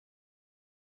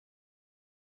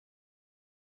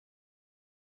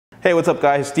Hey, what's up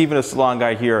guys? Steven, the Salon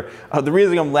Guy here. The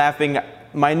reason I'm laughing,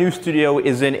 my new studio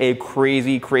is in a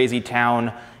crazy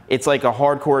town. It's like a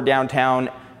hardcore downtown,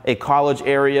 a college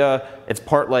area. It's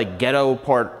part like ghetto,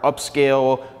 part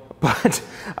upscale. But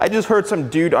I just heard some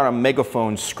dude on a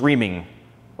megaphone screaming,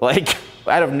 like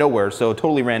out of nowhere, so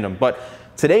totally random. But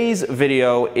today's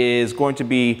video is going to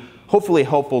be hopefully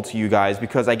helpful to you guys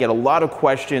because I get a lot of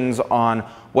questions on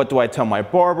what do I tell my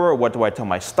barber, what do I tell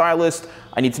my stylist.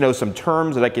 I need to know some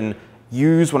terms that I can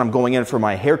use when I'm going in for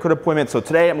my haircut appointment. So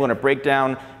today I'm going to break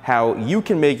down how you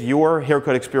can make your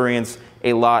haircut experience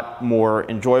a lot more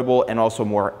enjoyable and also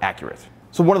more accurate.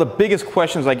 So one of the biggest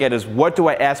questions I get is, what do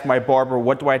I ask my barber?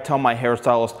 What do I tell my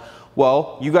hairstylist?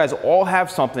 Well, you guys all have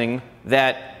something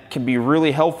that can be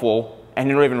really helpful and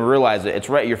you don't even realize it. It's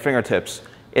right at your fingertips.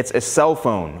 It's a cell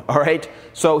phone, all right?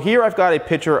 So here I've got a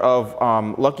picture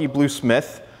of Lucky Blue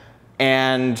Smith,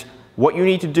 and what you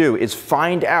need to do is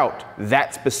find out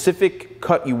that specific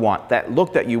cut you want, that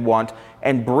look that you want,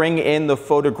 and bring in the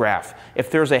photograph. If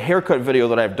there's a haircut video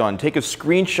that I've done, take a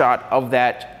screenshot of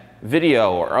that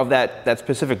video or of that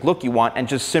specific look you want and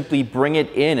just simply bring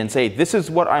it in and say, this is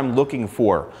what I'm looking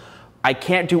for. I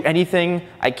can't do anything.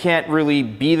 I can't really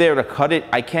be there to cut it.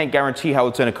 I can't guarantee how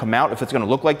it's going to come out, if it's going to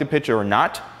look like the picture or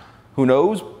not. Who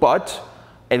knows? But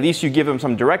at least you give them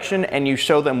some direction and you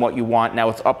show them what you want. Now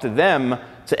it's up to them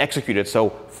to execute it. So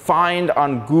find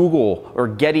on Google or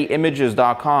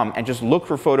GettyImages.com and just look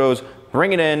for photos,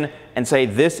 bring it in and say,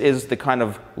 this is the kind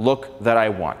of look that I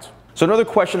want. So another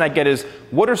question I get is,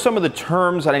 what are some of the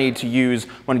terms that I need to use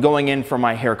when going in for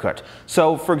my haircut?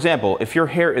 So for example, if your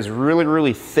hair is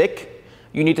really thick,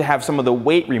 you need to have some of the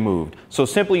weight removed. So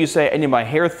simply you say, I need my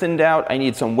hair thinned out, I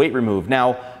need some weight removed.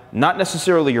 Now, not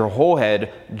necessarily your whole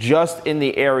head, just in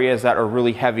the areas that are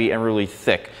really heavy and really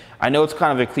thick. I know it's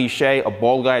kind of a cliche, a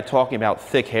bald guy talking about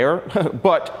thick hair,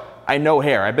 but I know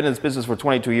hair. I've been in this business for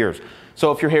 22 years.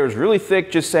 So if your hair is really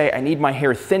thick, just say, I need my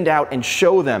hair thinned out, and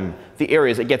show them the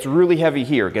areas. It gets really heavy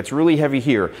here, it gets really heavy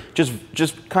here.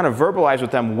 Just kind of verbalize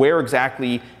with them where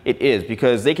exactly it is,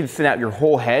 because they can thin out your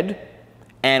whole head,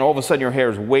 and all of a sudden your hair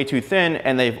is way too thin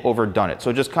and they've overdone it.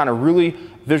 So just kind of really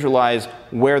visualize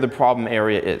where the problem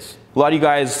area is. A lot of you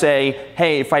guys say,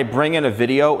 hey, if I bring in a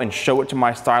video and show it to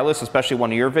my stylist, especially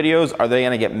one of your videos, are they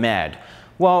gonna get mad?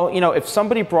 Well, you know, if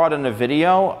somebody brought in a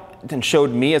video and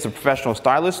showed me as a professional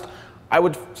stylist, I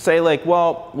would say like,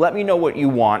 well, let me know what you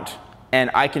want and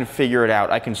I can figure it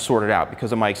out, I can sort it out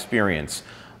because of my experience.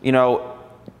 You know,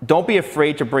 don't be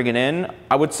afraid to bring it in.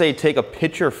 I would say take a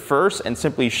picture first and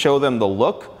simply show them the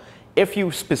look if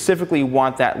you specifically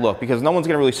want that look, because no one's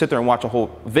gonna really sit there and watch a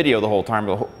whole video the whole time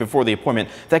before the appointment.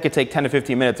 That could take 10 to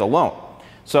 15 minutes alone.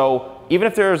 So even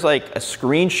if there's like a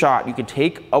screenshot you can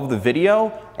take of the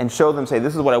video and show them, say,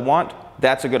 this is what I want,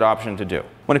 that's a good option to do.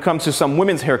 When it comes to some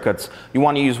women's haircuts, you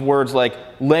want to use words like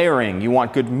layering, you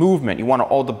want good movement, you want it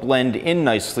all to blend in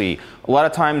nicely. A lot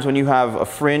of times when you have a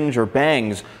fringe or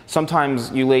bangs,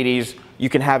 sometimes you ladies, you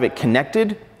can have it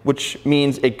connected, which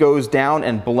means it goes down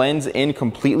and blends in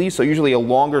completely. So usually a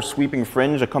longer sweeping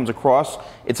fringe that comes across,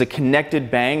 it's a connected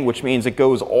bang, which means it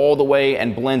goes all the way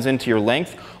and blends into your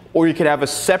length. Or you could have a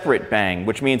separate bang,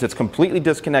 which means it's completely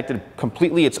disconnected,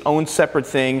 completely its own separate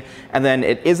thing, and then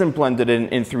it isn't blended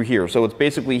in through here. So it's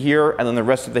basically here, and then the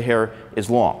rest of the hair is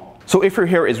long. So if your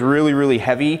hair is really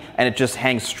heavy and it just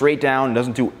hangs straight down and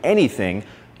doesn't do anything,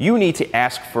 you need to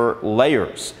ask for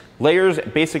layers. Layers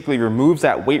basically removes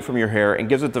that weight from your hair and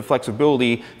gives it the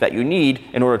flexibility that you need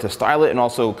in order to style it and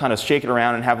also kind of shake it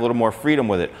around and have a little more freedom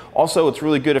with it. Also, it's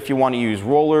really good if you want to use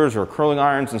rollers or curling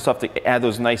irons and stuff to add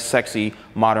those nice, sexy,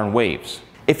 modern waves.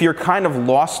 If you're kind of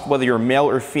lost, whether you're male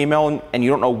or female, and you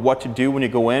don't know what to do when you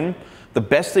go in, the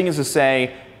best thing is to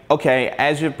say, okay,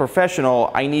 as a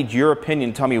professional, I need your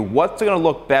opinion. Tell me what's gonna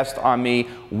look best on me.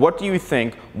 What do you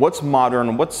think? What's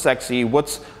modern? What's sexy?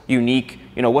 What's unique?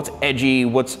 You know, what's edgy?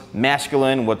 What's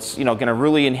masculine? What's, you know, gonna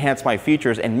really enhance my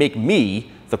features and make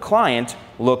me, the client,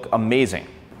 look amazing.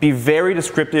 Be very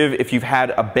descriptive if you've had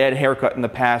a bad haircut in the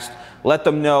past. Let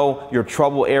them know your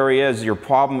trouble areas, your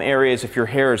problem areas. If your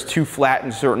hair is too flat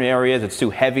in certain areas, it's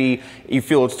too heavy, you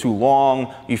feel it's too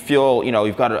long, you feel, you know,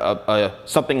 you've got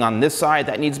something on this side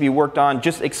that needs to be worked on,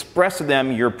 just express to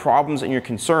them your problems and your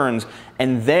concerns,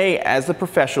 and they, as the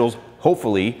professionals,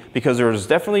 hopefully, because there's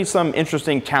definitely some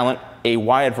interesting talent, a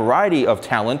wide variety of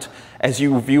talent, as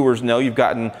you viewers know, you've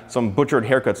gotten some butchered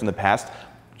haircuts in the past,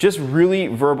 just really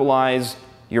verbalize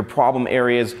your problem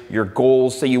areas, your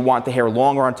goals. Say you want the hair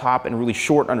longer on top and really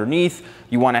short underneath.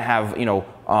 You want to have, you know,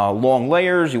 long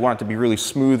layers. You want it to be really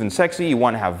smooth and sexy. You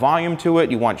want to have volume to it.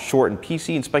 You want short and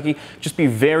piecey and spiky. Just be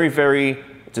very, very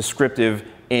descriptive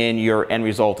in your end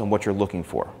result and what you're looking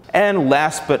for. And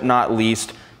last but not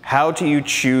least, how do you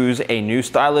choose a new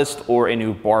stylist or a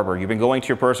new barber? You've been going to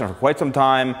your person for quite some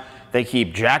time. They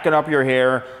keep jacking up your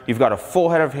hair. You've got a full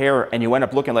head of hair and you end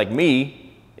up looking like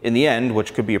me in the end,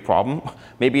 which could be a problem.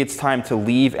 Maybe it's time to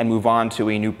leave and move on to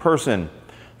a new person.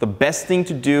 The best thing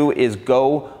to do is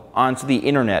go onto the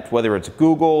internet, whether it's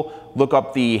Google, look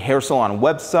up the hair salon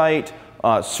website,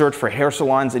 search for hair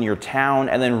salons in your town,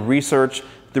 and then research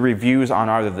the reviews on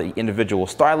either the individual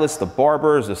stylists, the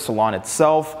barbers, the salon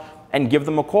itself, and give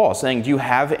them a call saying, do you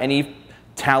have any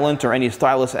talent or any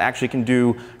stylist that actually can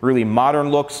do really modern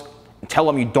looks? Tell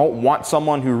them you don't want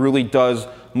someone who really does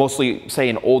mostly, say,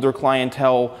 an older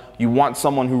clientele. You want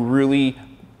someone who really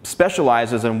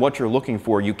specializes in what you're looking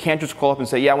for. You can't just call up and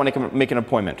say, yeah, I want to make an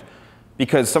appointment.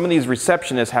 Because some of these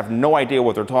receptionists have no idea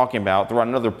what they're talking about. They're on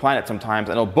another planet sometimes,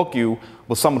 and they'll book you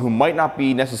with someone who might not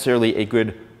be necessarily a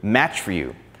good match for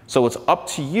you. So it's up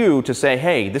to you to say,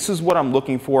 hey, this is what I'm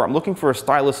looking for. I'm looking for a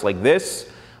stylist like this.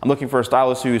 I'm looking for a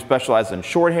stylist who specializes in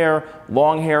short hair,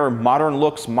 long hair, modern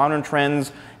looks, modern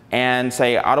trends, and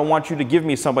say, I don't want you to give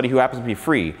me somebody who happens to be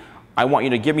free. I want you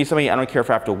to give me somebody, I don't care if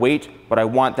I have to wait, but I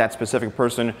want that specific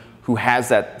person who has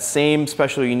that same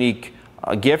special, unique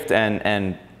gift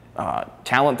and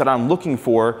talent that I'm looking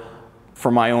for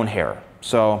my own hair.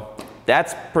 So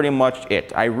that's pretty much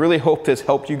it. I really hope this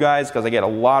helped you guys because I get a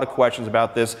lot of questions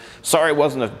about this. Sorry it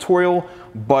wasn't a tutorial,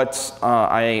 but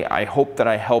I hope that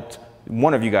I helped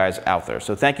one of you guys out there.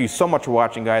 So thank you so much for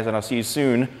watching, guys, and I'll see you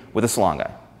soon with the Salon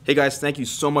Guy. Hey guys, thank you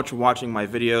so much for watching my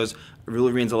videos. It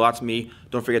really means a lot to me.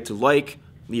 Don't forget to like,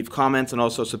 leave comments, and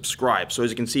also subscribe. So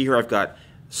as you can see here, I've got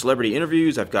celebrity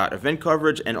interviews, I've got event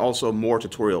coverage, and also more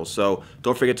tutorials. So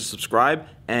don't forget to subscribe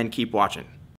and keep watching.